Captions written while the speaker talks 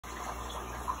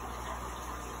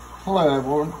Hello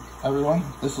everyone.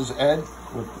 This is Ed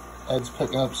with Ed's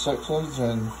Picking Up Sixes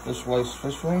and Fish Wife's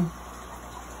Fish Room.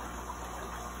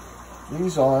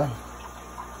 These are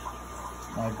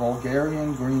my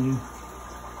Bulgarian green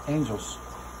angels.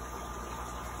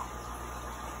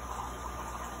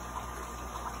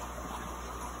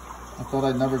 I thought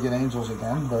I'd never get angels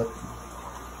again, but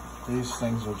these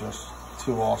things are just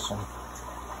too awesome.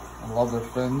 I love their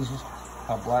fins,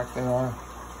 how black they are,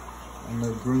 and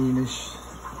the greenish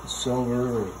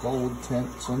silver or gold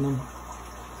tints in them.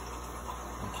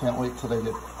 I can't wait till they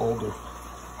get older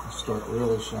and start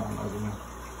really showing everything,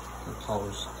 their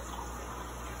colors.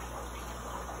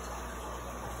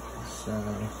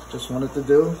 So just wanted to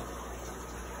do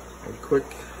a quick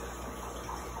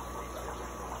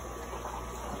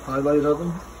highlight of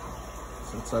them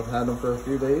since I've had them for a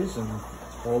few days and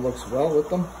all looks well with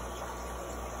them.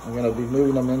 I'm going to be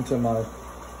moving them into my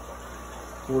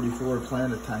 44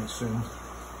 planet tank soon.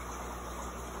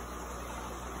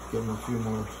 Give them a few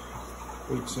more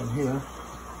weeks in here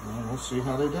and we'll see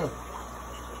how they do.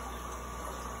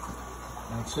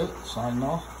 That's it. Signing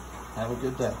off. Have a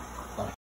good day.